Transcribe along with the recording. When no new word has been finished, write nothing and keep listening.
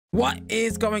What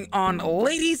is going on,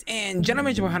 ladies and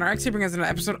gentlemen? Your boy Hunterx here, bringing us another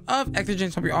episode of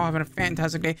Exigence. Hope you're all having a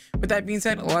fantastic day. With that being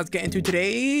said, let's get into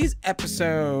today's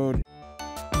episode.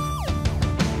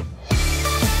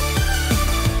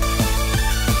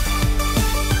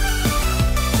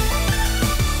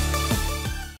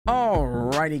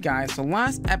 Alrighty, guys. So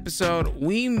last episode,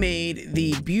 we made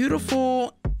the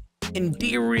beautiful,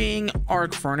 endearing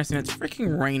arc furnace, and it's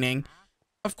freaking raining.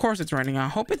 Of course, it's raining. I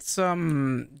hope it's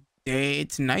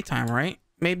it's nighttime, right?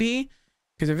 Maybe,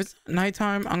 because if it's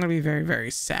nighttime, I'm gonna be very, very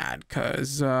sad,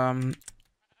 because I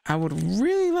would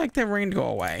really like that rain to go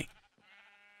away.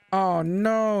 Oh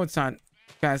no, it's not.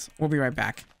 Guys, we'll be right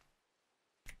back.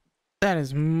 That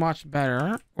is much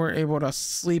better. We're able to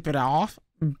sleep it off.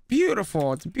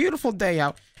 Beautiful. It's a beautiful day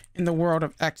out in the world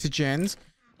of Exigence.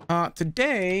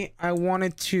 Today I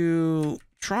wanted to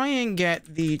try and get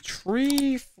the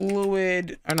tree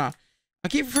fluid, or no, I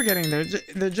keep forgetting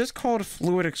they're just called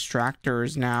fluid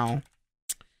extractors now.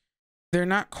 They're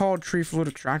not called tree fluid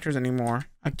extractors anymore.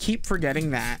 I keep forgetting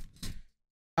that.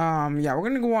 Yeah, we're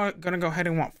gonna go ahead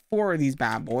and want 4 of these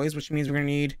bad boys, which means we're gonna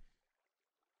need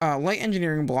light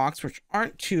engineering blocks, which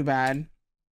aren't too bad,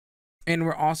 and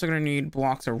we're also gonna need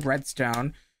blocks of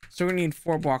redstone. So we're gonna need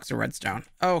 4 blocks of redstone.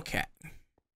 Okay.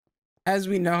 As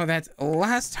we know, that's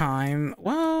last time,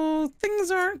 well,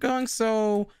 things aren't going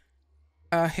so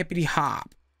hippity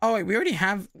hop. Oh wait, we already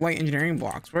have light engineering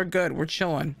blocks. We're good. We're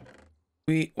chilling.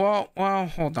 Well,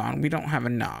 hold on. We don't have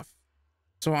enough,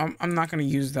 so I'm not gonna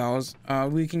use those.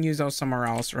 We can use those somewhere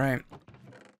else, right?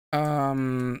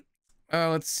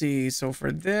 Let's see. So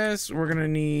for this, we're gonna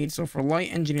need, so for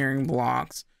light engineering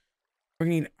blocks, we're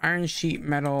gonna need iron sheet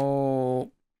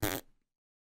metal.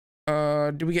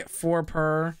 Do we get 4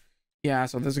 per? Yeah,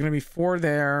 so there's gonna be 4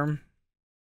 there.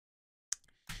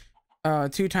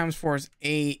 2 times 4 is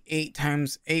 8. 8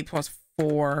 times 8 plus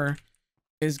 4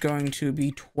 is going to be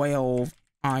 12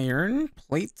 iron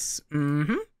plates.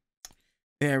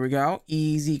 There we go.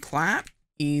 Easy clap.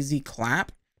 Easy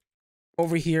clap.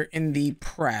 Over here in the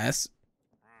press,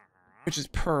 which is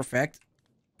perfect.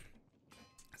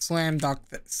 Slam dunk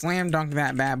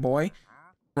that bad boy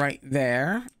right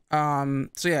there. So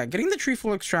yeah, getting the tree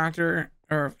fluid extractor,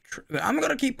 or I'm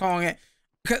gonna keep calling it,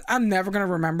 because I'm never gonna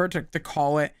remember to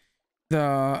call it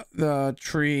the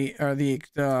tree, or the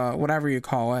whatever you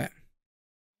call it,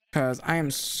 because I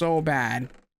am so bad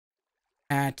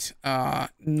at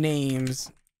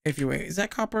names. If you wait, is that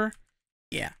copper?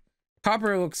 Yeah,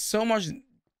 copper looks so much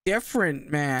different,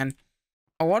 man.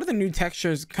 A lot of the new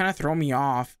textures kind of throw me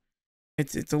off.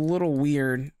 It's a little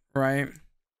weird, right?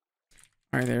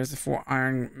 All right, there's the 4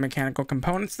 iron mechanical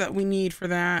components that we need for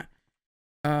that.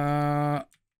 Why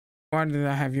did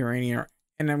I have uranium?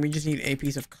 And then we just need a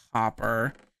piece of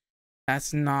copper.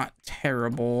 That's not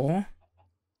terrible.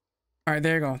 All right,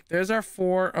 there you go. There's our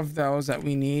 4 of those that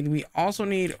we need. We also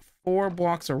need 4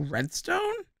 blocks of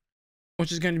redstone,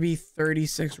 which is going to be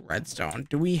 36 redstone.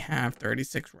 Do we have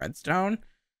 36 redstone?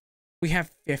 We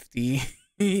have 50.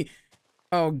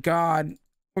 Oh God,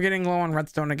 we're getting low on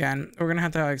redstone again. We're gonna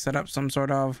have to like set up some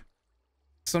sort of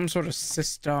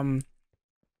system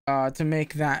to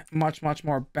make that much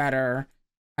more better,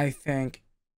 I think,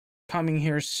 coming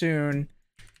here soon.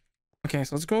 Okay,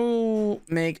 so let's go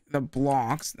make the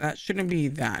blocks. That shouldn't be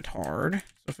that hard.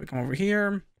 So if we come over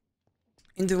here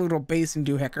into the little basin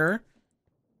doohickey,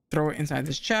 throw it inside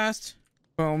this chest,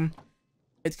 boom,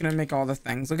 it's gonna make all the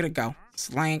things. Look at it go.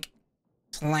 Slank,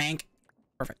 slank.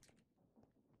 Perfect.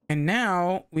 And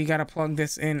now we gotta plug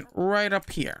this in right up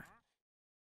here.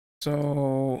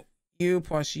 So you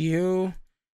plus you.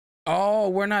 Oh,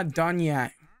 we're not done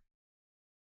yet.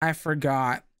 I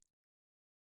forgot.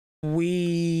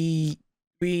 We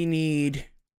need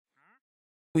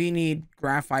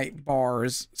graphite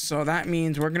bars. So that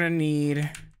means we're gonna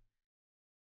need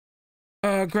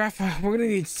graphite. We're gonna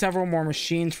need several more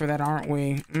machines for that, aren't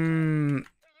we?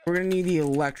 We're gonna need the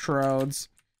electrodes.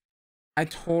 I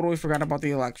totally forgot about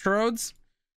the electrodes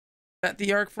that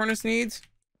the arc furnace needs.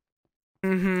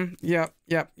 Yep.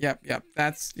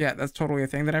 That's totally a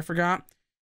thing that I forgot.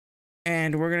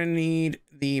 And we're gonna need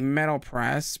the metal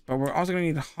press, but we're also gonna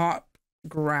need hot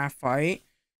graphite,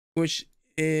 which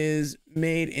is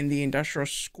made in the industrial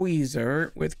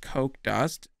squeezer with coke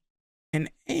dust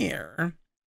and air.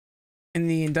 And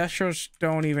the industrials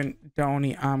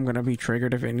I'm gonna be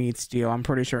triggered if it needs steel. I'm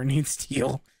pretty sure it needs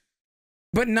steel,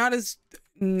 but not as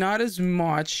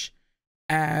much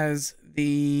as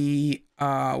the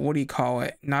what do you call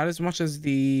it? Not as much as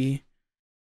the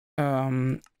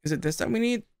is it this that we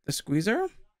need? The squeezer?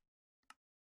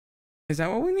 Is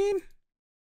that what we need?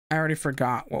 I already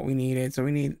forgot what we needed. So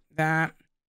we need that.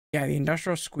 Yeah, the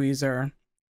industrial squeezer.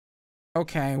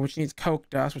 Okay, which needs coke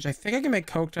dust, which I think I can make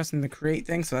coke dust in the create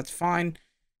thing, so that's fine.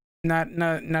 Not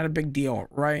a big deal,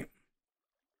 right?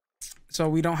 So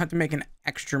we don't have to make an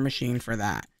extra machine for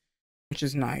that, which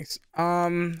is nice.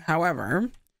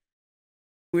 However,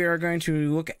 we are going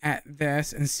to look at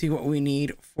this and see what we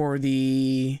need for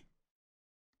the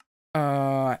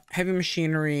heavy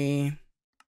machinery,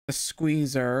 the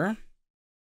squeezer.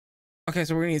 Okay,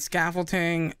 so we're gonna need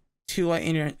scaffolding, 2 light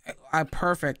engine,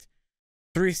 perfect.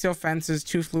 3 steel fences,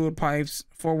 2 fluid pipes,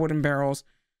 4 wooden barrels.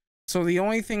 So the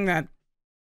only thing that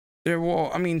there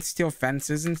will, I mean, steel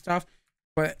fences and stuff,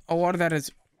 but a lot of that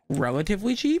is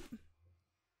relatively cheap,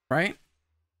 right?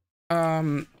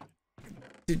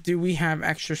 Do we have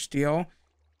extra steel?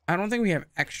 I don't think we have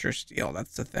extra steel.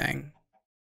 That's the thing,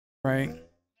 right?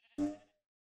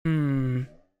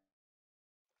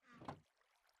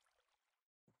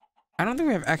 I don't think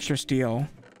we have extra steel.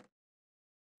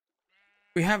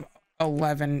 We have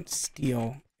 11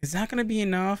 steel. Is that gonna be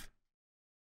enough?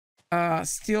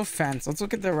 Steel fence. Let's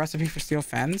look at the recipe for steel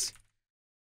fence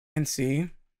and see.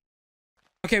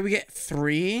 Okay, we get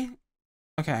 3.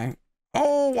 Okay.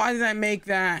 Oh, why did I make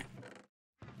that?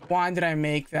 Why did I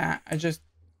make that? I just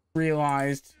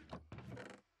realized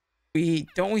we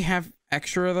have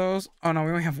extra of those. Oh no, we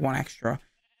only have 1 extra.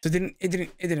 So it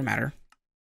didn't matter.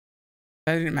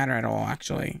 That didn't matter at all,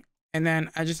 actually. And then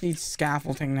I just need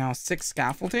scaffolding now. 6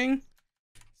 scaffolding.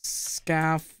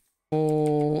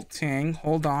 Scaffolding.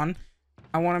 Hold on.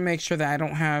 I want to make sure that I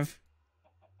don't have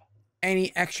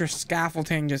any extra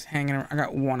scaffolding just hanging around. I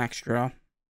got 1 extra.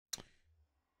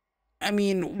 I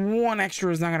mean, 1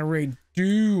 extra is not going to really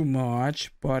do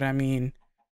much, but I mean,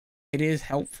 it is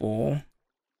helpful.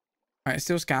 All right,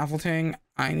 steel scaffolding.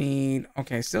 I need...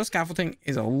 Okay, steel scaffolding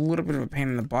is a little bit of a pain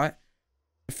in the butt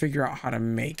to figure out how to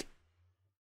make.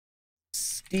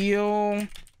 Steel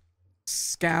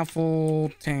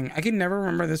scaffolding. I can never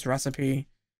remember this recipe.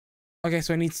 Okay,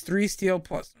 so it needs 3 steel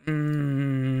plus...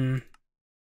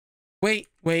 Wait.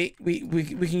 We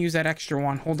can use that extra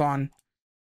 1. Hold on.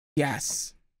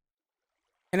 Yes.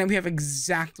 And then we have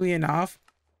exactly enough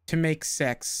to make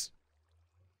 6.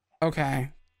 Okay.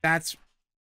 That's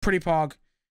pretty pog.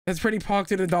 That's pretty pog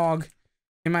to the dog,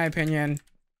 in my opinion.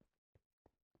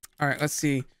 All right, let's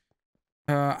see.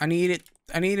 I need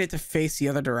it to face the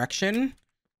other direction.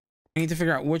 I need to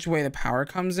figure out which way the power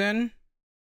comes in.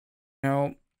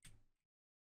 No.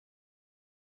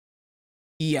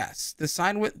 Yes, the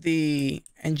side with the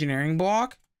engineering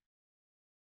block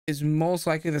is most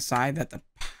likely the side that the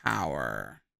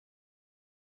power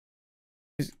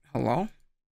is. Hello?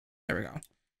 There we go.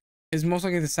 Is most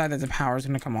likely the side that the power is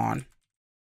going to come on.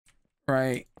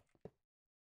 Right.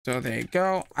 So there you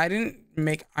go. I didn't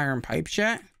make iron pipes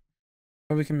yet,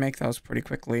 but we can make those pretty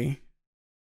quickly.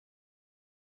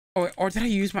 Oh, or did I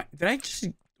use my... Did I just...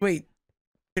 Wait.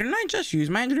 Didn't I just use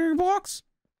my engineering blocks?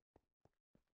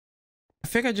 I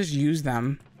think I just used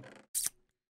them.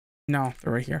 No,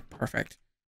 they're right here. Perfect.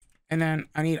 And then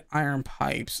I need iron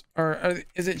pipes. Or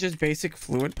is it just basic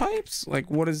fluid pipes?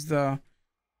 Like, what is the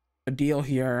deal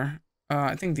here?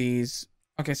 I think these.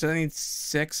 Okay, so I need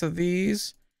 6 of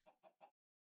these.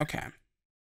 Okay.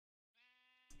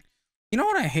 You know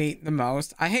what I hate the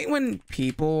most? I hate when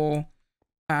people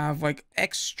have like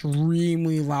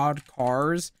extremely loud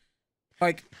cars.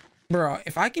 Like, bro,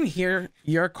 if I can hear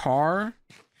your car,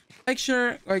 like,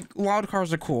 sure, like loud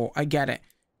cars are cool. I get it.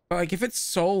 But like, if it's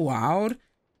so loud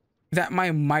that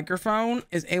my microphone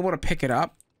is able to pick it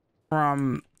up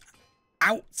from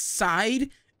outside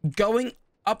going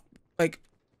up like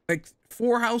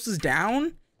 4 houses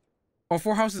down or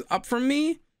 4 houses up from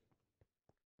me,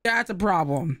 that's a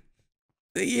problem.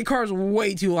 Your car's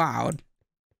way too loud.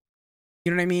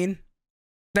 You know what I mean?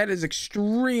 That is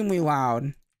extremely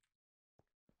loud.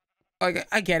 Like,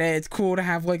 I get it. It's cool to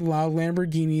have like loud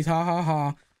Lamborghinis, ha ha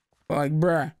ha. But like,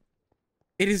 bruh,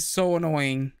 it is so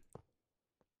annoying.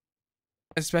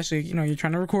 Especially, you know, you're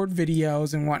trying to record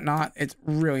videos and whatnot. It's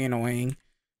really annoying.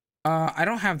 I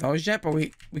don't have those yet, but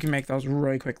we can make those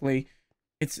really quickly.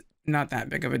 It's not that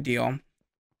big of a deal.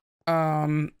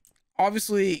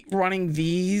 Obviously running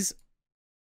these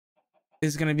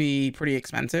is gonna be pretty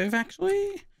expensive,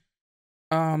 actually.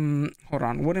 Hold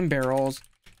on. Wooden barrels.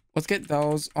 Let's get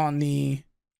those on the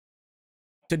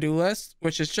to-do list,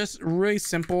 which is just really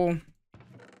simple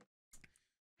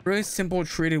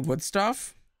treated wood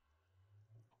stuff.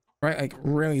 Right? Like,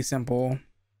 really simple. And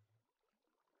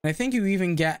I think you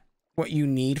even get what you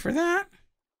need for that.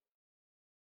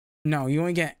 No, you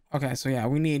only get... Okay, so yeah,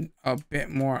 we need a bit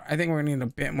more. I think we're gonna need a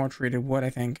bit more treated wood,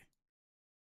 I think.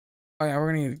 Oh yeah,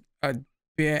 we're gonna need a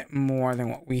bit more than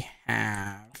what we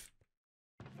have.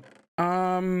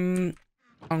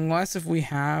 Unless if we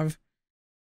have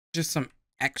just some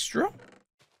extra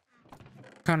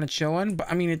kind of chilling.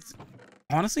 But I mean, it's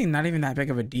honestly not even that big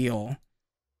of a deal.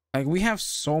 Like, we have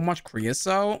so much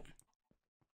creosote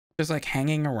just like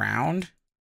hanging around.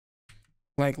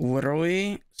 Like,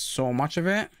 literally so much of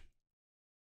it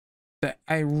that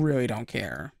I really don't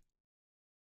care.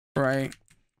 Right?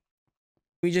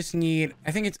 We just need,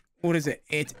 I think it's, what is it?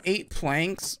 It's 8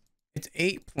 planks. It's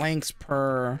 8 planks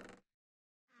per,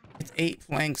 it's 8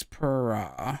 planks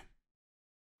per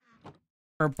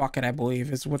bucket, I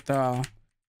believe, is what the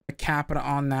capita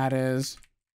on that is.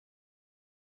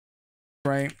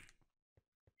 Right?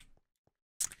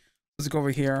 Let's go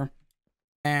over here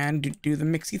and do the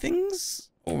mixy things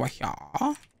over here.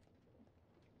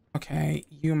 Okay,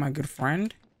 you, my good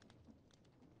friend,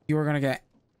 you are gonna get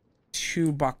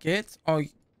 2 buckets. Oh,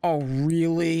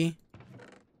 really?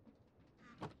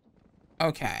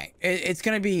 Okay, it's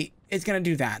gonna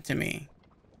do that to me.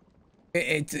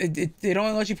 It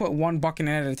only lets you put 1 bucket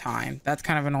in at a time. That's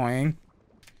kind of annoying.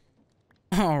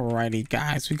 Alrighty,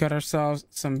 guys, we got ourselves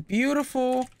some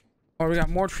beautiful. Oh, we got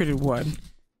more treated wood.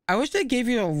 I wish they gave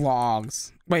you the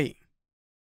logs. Wait,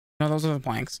 no, those are the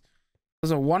planks.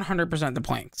 Those are 100% the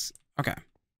planks. Okay,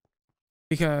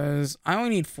 because I only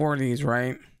need 4 of these,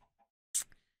 right?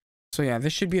 So yeah,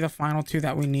 this should be the final 2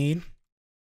 that we need.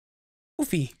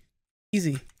 Oofy,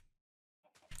 easy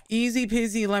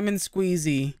peasy lemon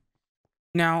squeezy.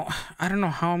 Now, I don't know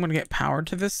how I'm gonna get power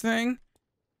to this thing.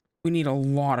 We need a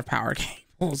lot of power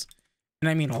cables, and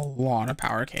I mean a lot of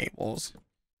power cables.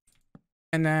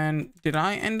 And then, did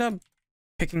I end up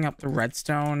picking up the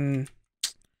redstone?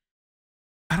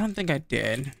 I don't think I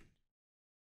did.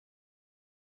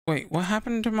 Wait, what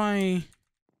happened to my...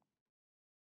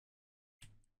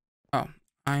 Oh,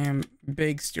 I am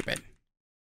big stupid.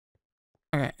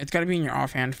 Okay, it's got to be in your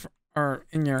offhand, or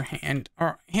in your hand,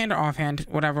 or hand or offhand,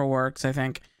 whatever works, I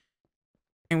think.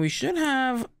 And we should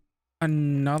have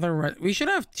another... We should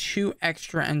have 2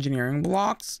 extra engineering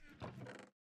blocks.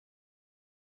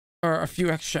 Or a few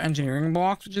extra engineering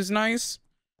blocks, which is nice.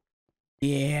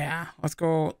 Yeah, let's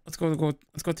go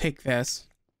take this.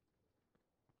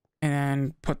 And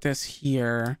then put this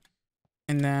here.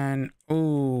 And then,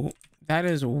 oh, that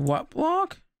is what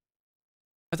block?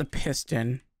 That's a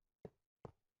piston.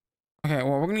 Okay,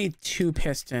 well, we're gonna need 2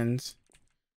 pistons.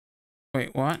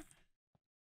 Wait, what?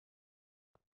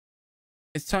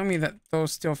 It's telling me that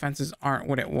those steel fences aren't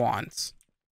what it wants.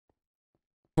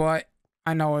 But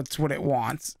I know it's what it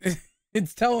wants.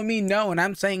 It's telling me no, and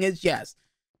I'm saying it's yes.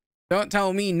 Don't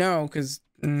tell me no, because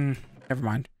never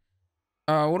mind.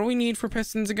 What do we need for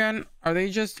pistons again? Are they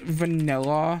just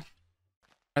vanilla?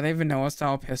 Are they vanilla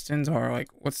style pistons, or like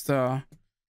what's the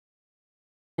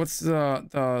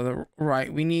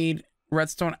right? We need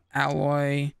redstone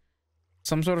alloy,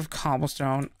 some sort of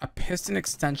cobblestone, a piston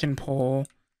extension pole.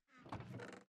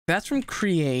 That's from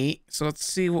create. So let's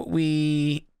see what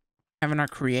we have in our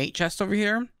create chest over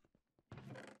here.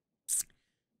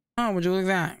 Oh, would you look at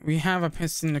that? We have a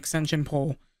piston extension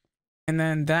pole. And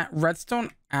then that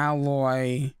redstone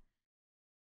alloy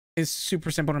is super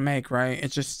simple to make, right?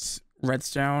 It's just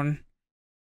redstone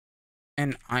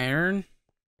and iron.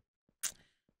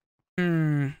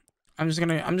 I'm just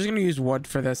gonna use wood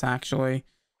for this, actually.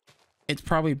 It's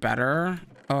probably better.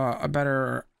 A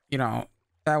better, you know,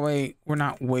 that way we're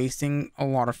not wasting a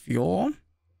lot of fuel.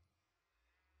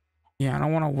 Yeah, I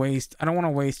don't want to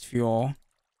waste fuel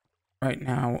right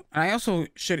now. And I also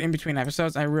should, in between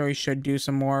episodes, I really should do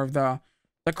some more of the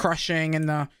crushing and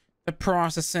the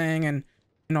processing and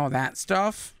all that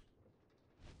stuff.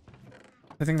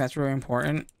 I think that's really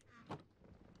important.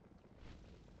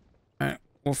 All right,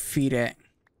 we'll feed it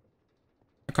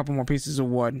a couple more pieces of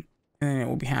wood, and then it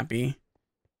will be happy.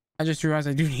 I just realized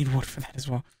I do need wood for that as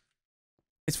well.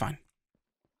 It's fine.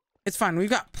 It's fine. We've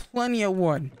got plenty of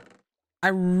wood. I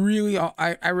really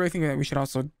think that we should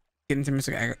also get into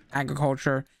mystic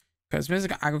agriculture, because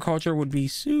mystic agriculture would be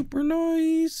super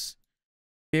nice.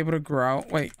 Be able to grow.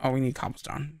 Wait, oh, we need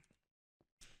cobblestone.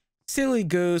 Silly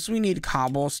goose, we need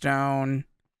cobblestone.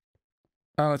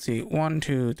 Oh, let's see, 1,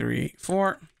 2, 3,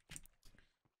 4.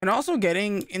 And also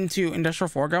getting into industrial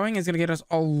foregoing is going to get us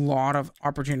a lot of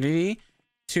opportunity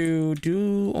to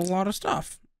do a lot of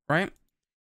stuff, right?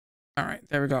 All right,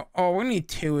 there we go. Oh, we're gonna need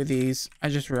 2 of these. I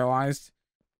just realized,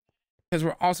 because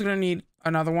we're also gonna need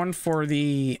another one for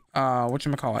the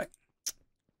whatchamacallit,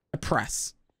 the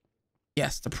press.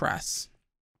 Yes, the press.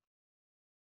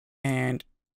 And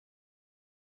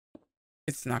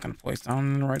it's not gonna place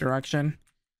down in the right direction,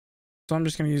 so I'm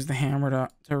just gonna use the hammer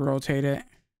to rotate it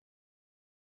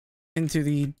into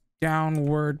the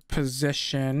downward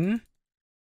position.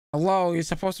 Hello, you're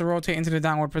supposed to rotate into the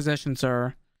downward position,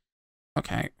 sir.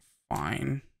 Okay,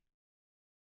 fine.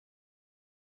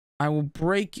 I will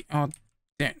break. Oh,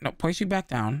 no, place you back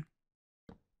down.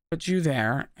 Put you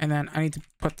there, and then I need to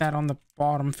put that on the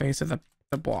bottom face of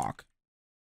the block.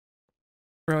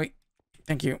 Really?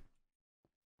 Thank you.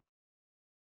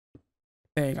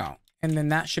 There you go. And then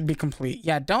that should be complete.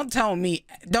 Yeah, don't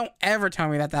ever tell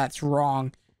me that that's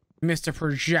wrong, Mr.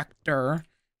 Projector.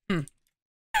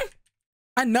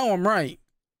 I know I'm right.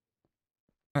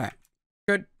 Okay,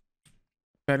 good.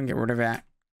 Go ahead and get rid of that.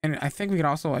 And I think we could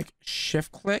also like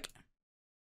shift click,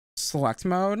 select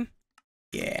mode.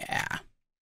 Yeah.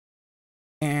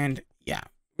 And yeah,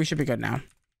 we should be good now.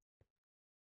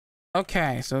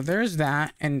 Okay, so there's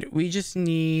that. And we just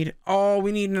need, oh,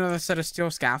 we need another set of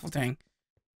steel scaffolding.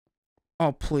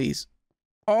 Oh, please.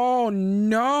 Oh,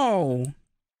 no.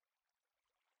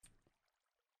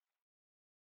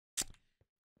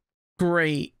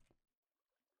 Great.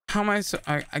 How am I,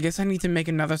 I guess I need to make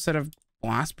another set of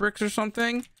blast bricks or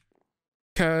something.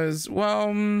 Because, well,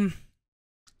 can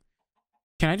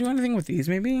I do anything with these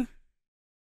maybe?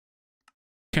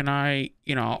 Can I,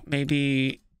 you know,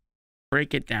 maybe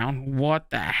break it down? What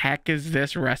the heck is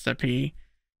this recipe?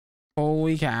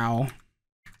 Holy cow.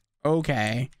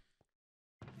 Okay.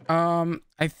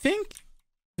 I think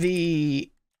the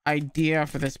idea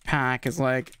for this pack is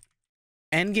like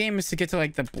end game is to get to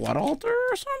like the blood altar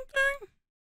or something.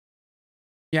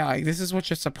 Yeah, like this is what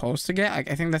you're supposed to get.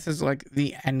 Like I think this is like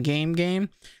the end game.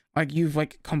 Like you've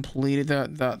like completed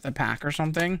the pack or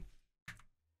something.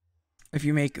 If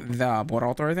you make the blood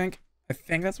altar, I think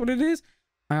that's what it is.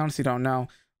 I honestly don't know.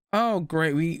 Oh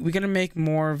great, we gotta make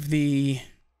more of the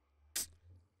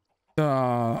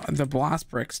blast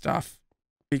brick stuff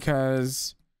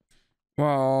because,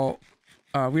 well,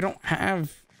 we don't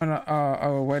have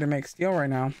a way to make steel right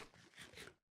now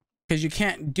because you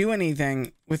can't do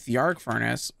anything with the arc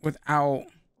furnace without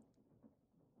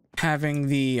having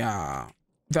the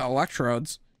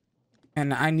electrodes,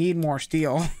 and I need more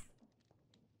steel.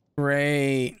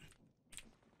 Great.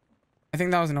 I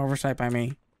think that was an oversight by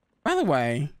me. By the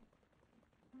way,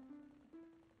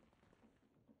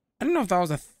 I don't know if that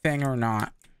was a thing or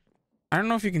not. I don't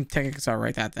know if you can tick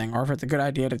accelerate that thing, or if it's a good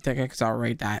idea to tick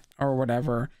accelerate that, or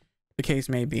whatever the case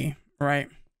may be, right?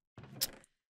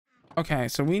 Okay,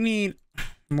 so we need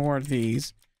more of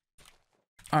these.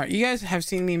 All right, you guys have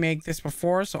seen me make this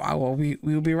before, so we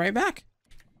will be right back.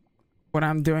 What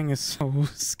I'm doing is so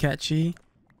sketchy.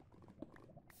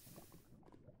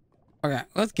 Okay,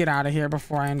 let's get out of here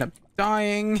before I end up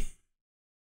dying.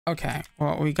 Okay,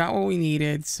 well, we got what we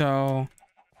needed, so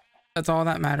that's all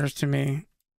that matters to me.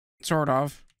 Sort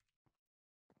of.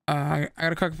 I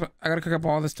gotta cook up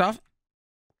all this stuff,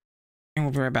 and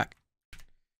we'll be right back.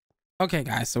 Okay,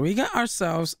 guys, so we got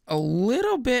ourselves a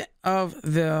little bit of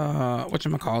the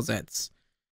whatchamacallits,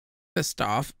 this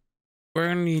stuff. We're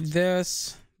gonna need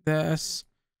this.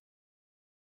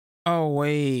 Oh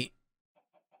wait,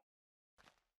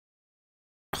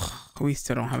 we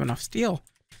still don't have enough steel.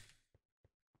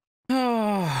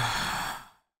 Oh,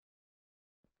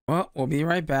 well, we'll be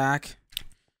right back.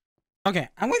 Okay,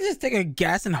 I'm gonna just take a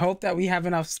guess and hope that we have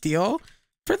enough steel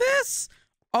for this.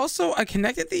 Also, I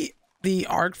connected the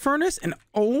arc furnace, and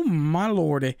oh my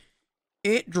lord,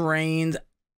 it drained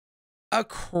a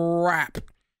crap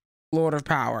load of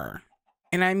power,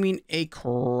 and I mean a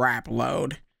crap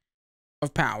load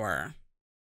of power.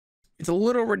 It's a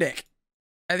little ridiculous.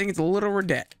 I think it's a little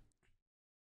ridiculous,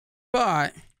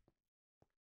 but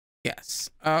yes,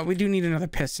 we do need another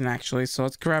piston actually, so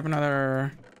let's grab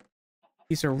another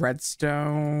piece of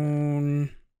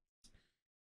redstone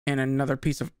and another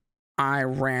piece of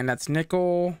iron. That's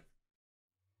nickel.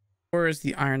 Where is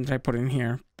the iron that I put in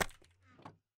here?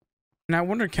 And I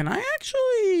wonder, can I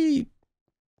actually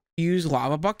use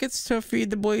lava buckets to feed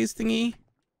the blaze thingy?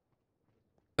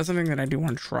 That's something that I do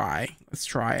want to try. Let's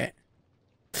try it.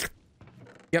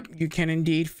 Yep, you can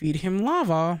indeed feed him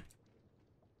lava,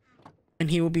 and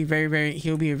he will be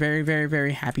he'll be a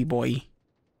very happy boy.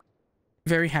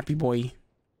 Very happy boy.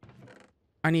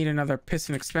 I need another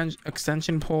piston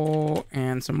extension pole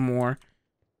and some more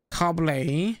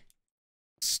cobble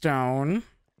stone.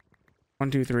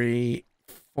 1 2 3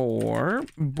 4.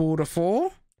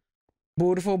 Beautiful.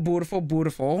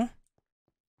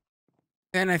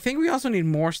 And I think we also need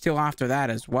more steel after that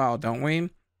as well, don't we?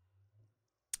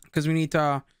 Because we need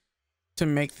to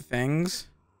make the things.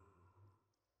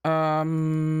 I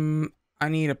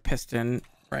need a piston.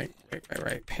 Right.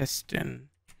 Piston.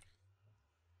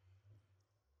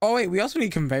 Oh wait, we also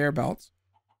need conveyor belts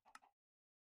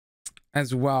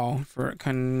as well for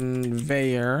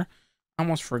conveyor.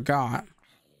 Almost forgot.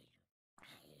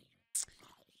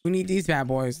 We need these bad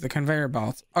boys, the conveyor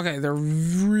belts. Okay, they're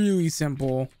really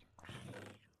simple.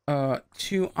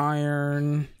 2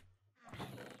 iron,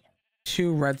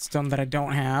 2 redstone that I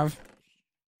don't have.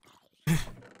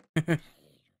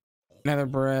 Another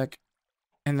brick.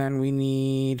 And then we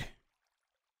need...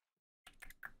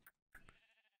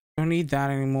 Don't need that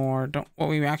anymore. Don't... Well,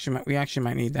 we actually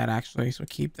might need that actually, so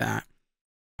keep that.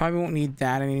 Probably won't need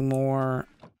that anymore.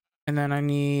 And then I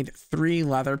need 3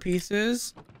 leather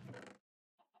pieces.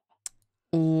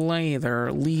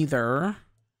 Leather.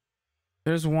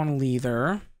 There's 1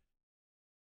 leather.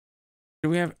 Do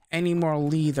we have any more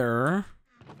leather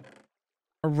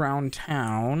around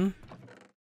town?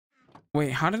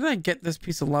 Wait, how did I get this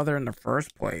piece of leather in the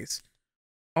first place?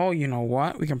 Oh, you know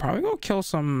what? We can probably go kill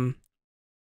some...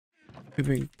 We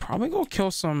can probably go kill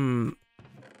some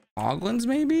hoglins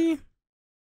maybe?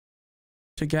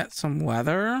 To get some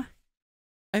leather,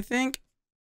 I think.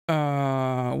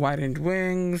 Widened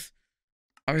wings.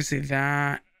 Obviously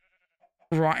that.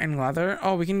 Rotten leather.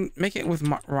 Oh, we can make it with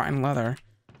rotten leather.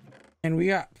 And we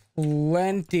got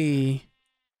plenty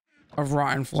of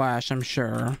rotten flesh, I'm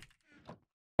sure.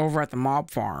 Over at the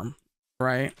mob farm,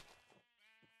 right?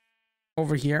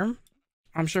 Over here.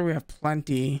 I'm sure we have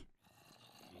plenty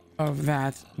of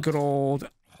that good old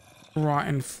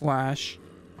rotten flesh.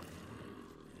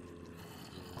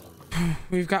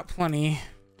 We've got plenty.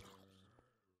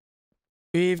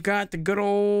 We've got the good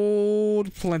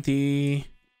old plenty.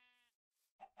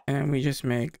 And we just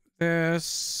make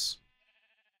this.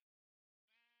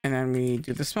 And then we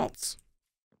do the smelts.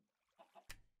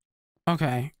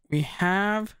 Okay, we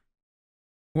have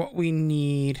what we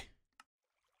need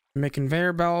to make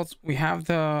conveyor belts. We have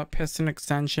the piston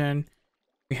extension.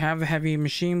 We have the heavy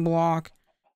machine block.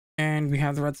 And we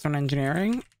have the redstone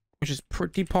engineering, which is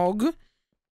pretty pog.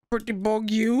 Pretty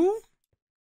bug you.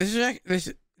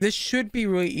 This should be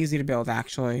really easy to build,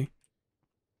 actually.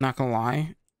 Not gonna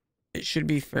lie. It should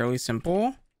be fairly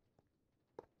simple.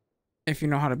 If you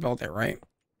know how to build it, right?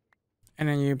 And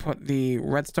then you put the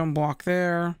redstone block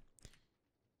there.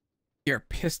 Your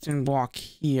piston block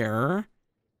here.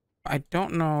 I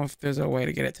don't know if there's a way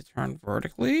to get it to turn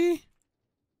vertically.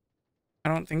 I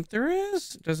don't think there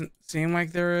is. It doesn't seem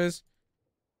like there is.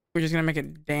 We're just gonna make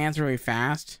it dance really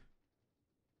fast.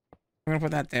 I'm gonna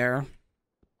put that there.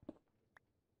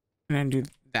 And then do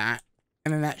that.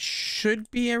 And then that should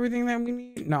be everything that we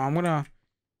need. No, I'm gonna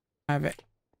have it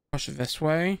push it this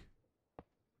way.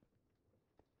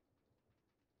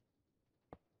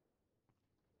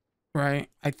 Right.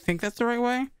 I think that's the right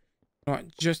way. You know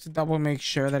what? Just to double make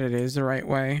sure that it is the right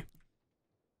way.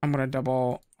 I'm gonna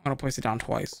place it down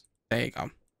twice. There you go.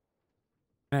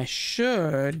 And I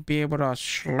should be able to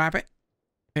slap it.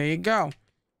 There you go.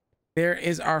 There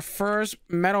is our first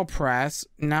metal press.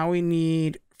 Now we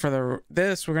need for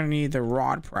this we're gonna need the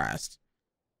rod press,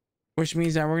 which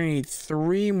means that we're gonna need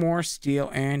 3 more steel,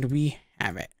 and we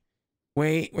have it.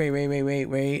 Wait.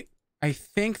 I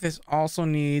think this also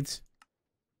needs.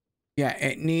 Yeah,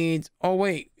 it needs. Oh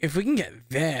wait, if we can get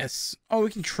this, oh, we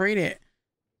can trade it.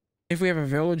 If we have a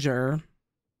villager,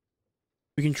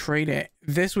 we can trade it.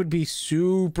 This would be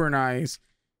super nice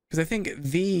because I think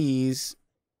these.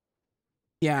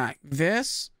 Yeah,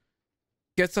 this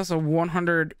gets us a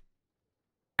 100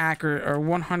 accurate or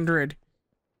 100%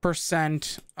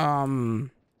 a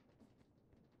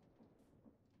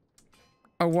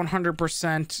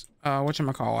 100%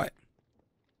 whatchamacallit,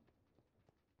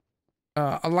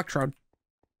 electrode.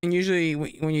 And usually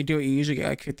when you do it, you usually get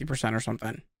like 50% or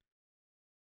something.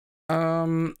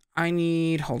 I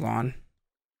need, hold on,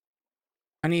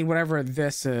 I need whatever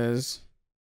this is.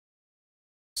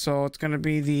 So it's going to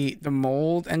be the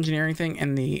mold engineering thing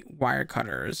and the wire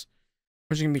cutters,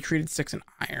 which are going to be treated 6 in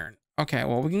iron. Okay,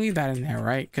 well, we can leave that in there,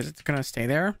 right? Because it's going to stay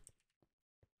there.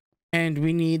 And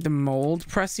we need the mold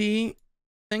pressy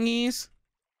thingies.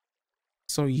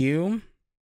 So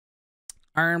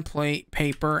iron plate,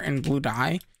 paper, and blue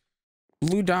dye.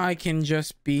 Blue dye can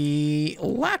just be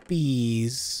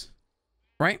lappies,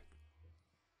 right?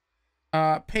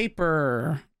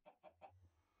 Paper.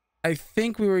 I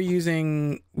think we were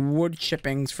using wood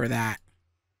chippings for that,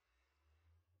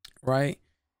 right?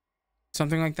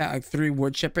 Something like that, like 3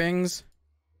 wood chippings.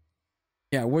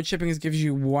 Yeah, wood chippings gives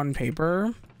you 1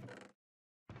 paper.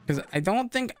 Because I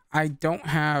don't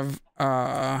have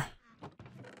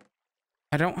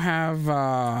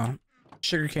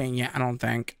sugarcane yet, I don't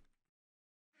think.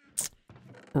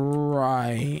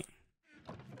 Right.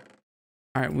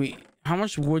 All right, how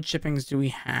much wood chippings do we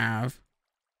have?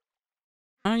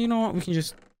 You know what? We can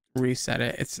just reset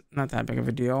it. It's not that big of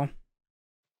a deal.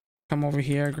 Come over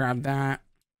here, grab that.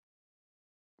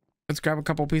 Let's grab a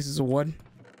couple pieces of wood.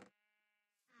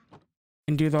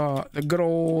 and do the good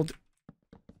old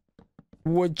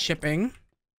wood chipping.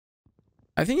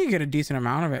 I think you get a decent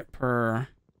amount of it per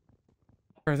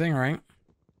thing, right?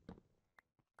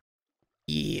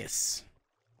 Yes.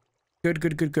 Good.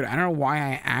 I don't know why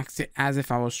I act it as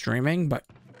if I was streaming, but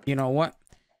you know what?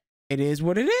 It is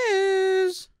what it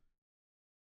is.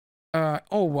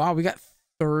 Oh wow, we got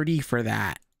 30 for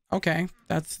that. Okay,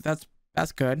 that's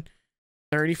good.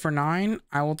 30 for 9.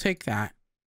 I will take that.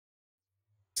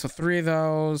 So 3 of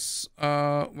those.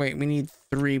 Wait, we need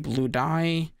 3 blue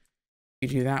dye. You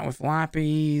do that with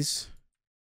lappies.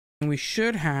 And we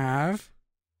should have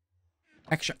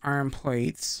extra iron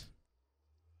plates.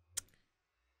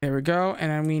 There we go.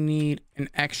 And then we need an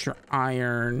extra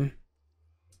iron.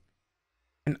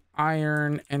 An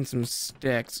iron and some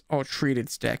sticks. Oh, treated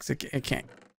sticks. It can't.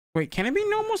 Wait, can it be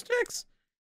normal sticks?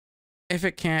 If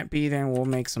it can't be, then we'll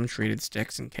make some treated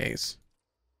sticks in case.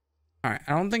 All right.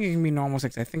 I don't think it can be normal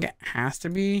sticks. I think it has to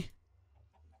be.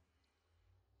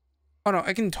 Oh no,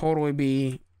 it can totally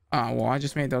be. Well, I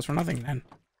just made those for nothing then.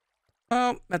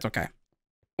 Oh, that's okay.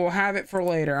 We'll have it for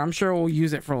later. I'm sure we'll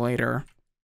use it for later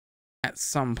at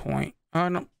some point. Oh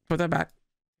no, put that back.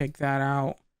 Take that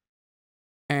out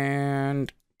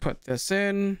and put this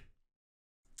in.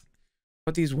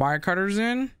 Put these wire cutters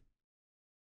in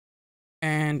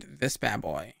and this bad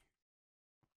boy.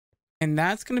 And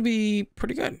that's going to be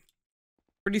pretty good.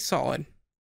 Pretty solid.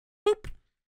 Boop.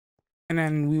 And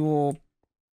then we will,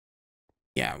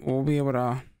 yeah, we'll be able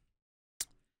to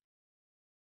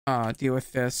deal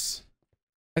with this.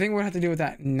 I think we'll have to deal with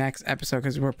that next episode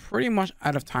because we're pretty much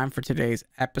out of time for today's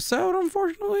episode,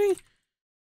 unfortunately.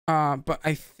 But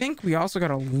I think we also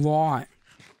got a lot.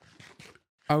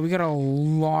 We got a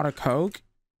lot of coke,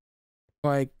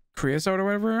 like creosote or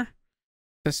whatever.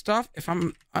 The stuff, if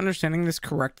I'm understanding this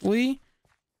correctly.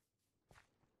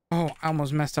 Oh, I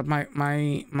almost messed up my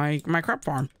crop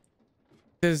farm.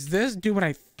 Does this do what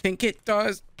I think it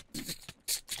does?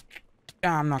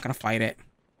 I'm not gonna fight it.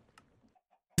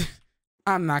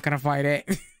 I'm not gonna fight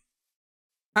it.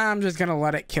 I'm just gonna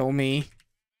let it kill me.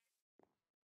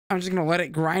 I'm just gonna let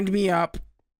it grind me up.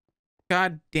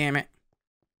 God damn it.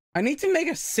 I need to make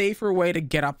a safer way to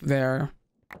get up there.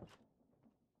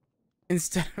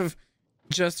 Instead of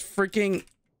just freaking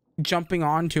jumping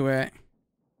onto it.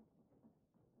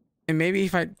 And maybe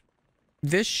if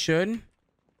this should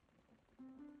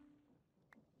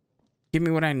give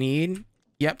me what I need.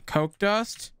 Yep, coke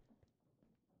dust.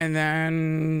 And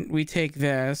then we take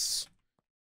this.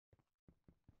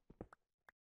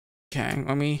 Okay,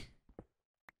 let me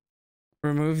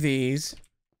remove these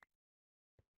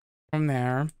from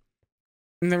there.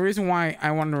 And the reason why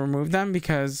I wanted to remove them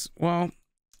because, well,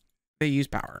 they use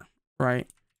power, right?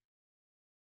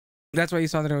 That's why you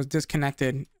saw that it was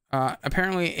disconnected.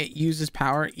 Apparently it uses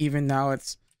power even though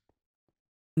it's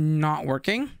not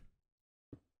working,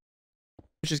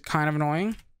 which is kind of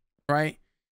annoying, right?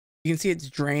 You can see it's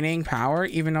draining power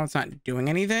even though it's not doing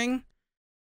anything.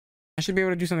 I should be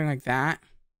able to do something like that.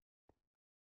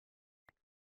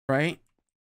 Right?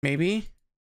 Maybe.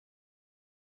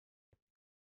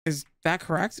 Is that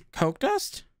correct? Coke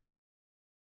dust?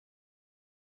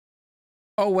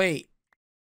 Oh, wait.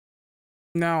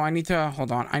 No, I need to,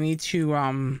 hold on. I need to,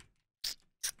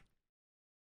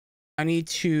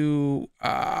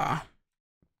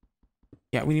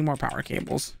 yeah, we need more power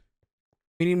cables.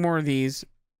 We need more of these,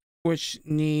 which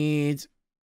needs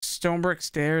stone brick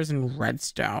stairs and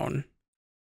redstone.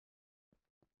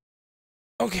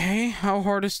 Okay, how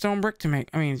hard is stone brick to make?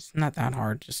 I mean, it's not that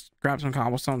hard. Just grab some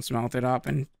cobblestone, smelt it up,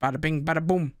 and bada bing, bada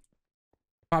boom.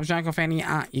 Bob Janko Fanny,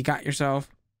 you got yourself.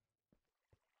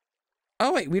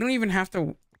 Oh, wait, we don't even have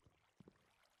to.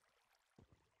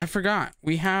 I forgot.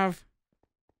 We have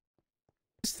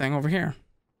this thing over here.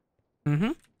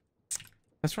 Mm-hmm.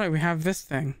 That's right, we have this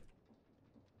thing.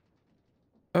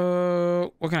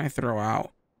 What can I throw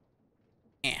out?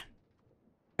 Yeah.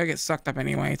 I get sucked up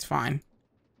anyway, it's fine.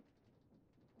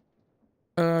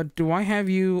 Do I have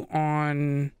you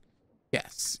on?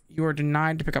 Yes, you are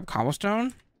denied to pick up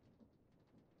cobblestone.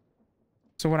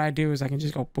 So what I do is I can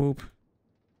just go boop,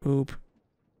 boop.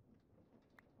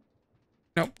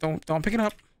 Nope, don't pick it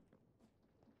up.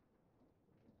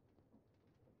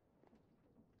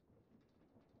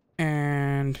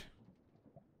 And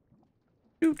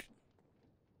shoot.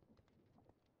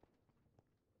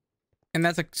 And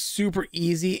that's a super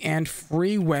easy and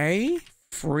free way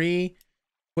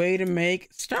to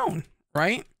make stone,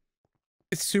 right?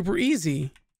 It's super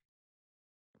easy,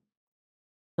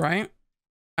 right?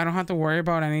 I don't have to worry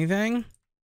about anything.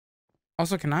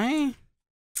 Also, can I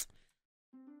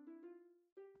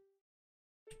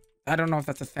don't know if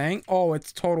that's a thing. Oh,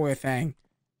 it's totally a thing.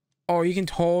 Oh, you can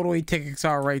totally tick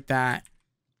accelerate that.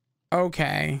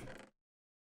 Okay.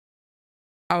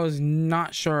 I was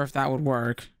not sure if that would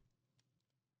work.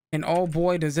 And oh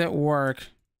boy, does it work.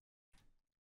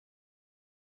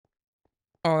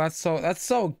 Oh, that's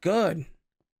so good.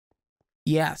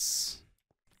 Yes.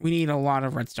 We need a lot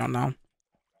of redstone though.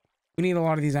 We need a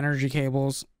lot of these energy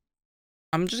cables.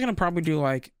 I'm just gonna probably do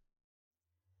like,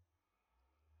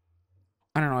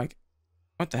 I don't know, like,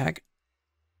 what the heck?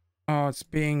 Oh, it's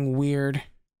being weird.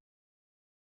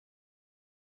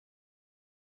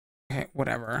 Okay,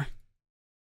 whatever.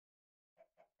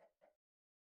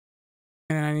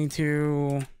 And I need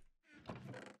to...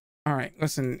 All right,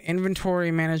 listen,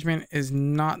 inventory management is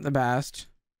not the best.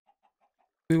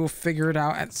 We will figure it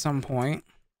out at some point.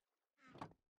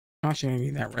 I'm actually gonna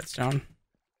need that redstone.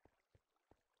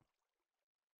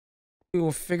 We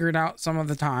will figure it out some of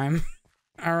the time.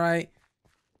 All right.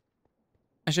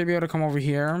 I should be able to come over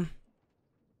here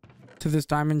to this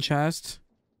diamond chest.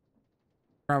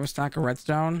 Grab a stack of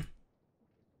redstone.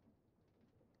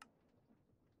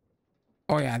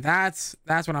 Oh yeah, that's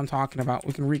what I'm talking about.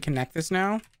 We can reconnect this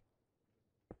now.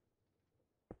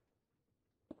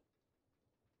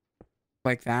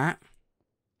 Like that.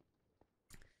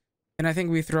 And I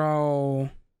think we throw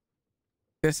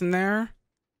this in there.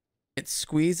 It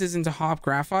squeezes into hop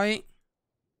graphite.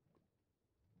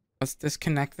 Let's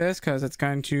disconnect this because it's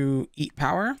going to eat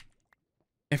power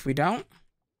if we don't.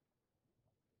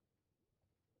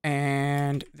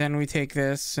 And then we take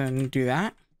this and do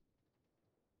that.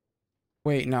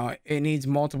 Wait, no, it needs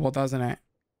multiple, doesn't it?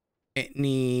 It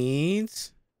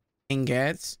needs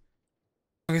ingots.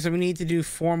 Okay, so we need to do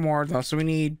 4 more though. So we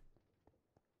need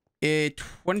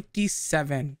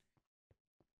 27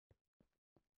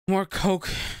 more coke.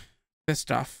 This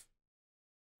stuff.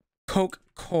 Coke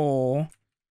coal.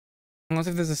 Unless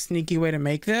if there's a sneaky way to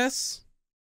make this,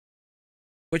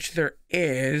 which there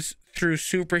is through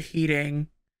superheating.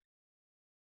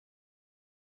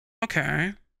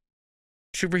 Okay.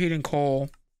 Superheating coal.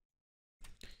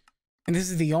 And this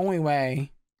is the only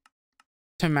way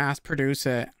to mass produce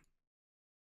it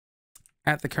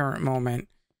at the current moment.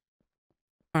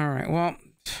 All right, well,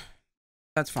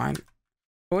 that's fine.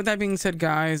 But with that being said,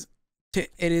 guys,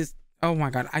 it is, oh my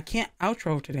god, I can't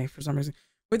outro today for some reason.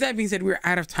 With that being said, we're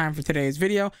out of time for today's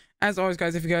video. As always,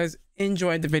 guys, if you guys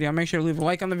enjoyed the video, make sure to leave a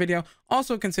like on the video.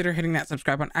 Also consider hitting that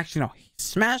subscribe button. Actually, no,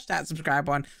 smash that subscribe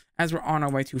button as we're on our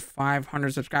way to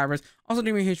 500 subscribers. Also,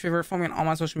 do me a huge favor, follow me on all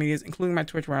my social medias, including my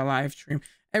Twitch, where I live stream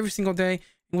every single day.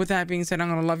 And with that being said, I'm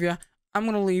going to love you. I'm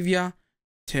going to leave you.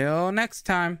 Till next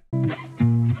time.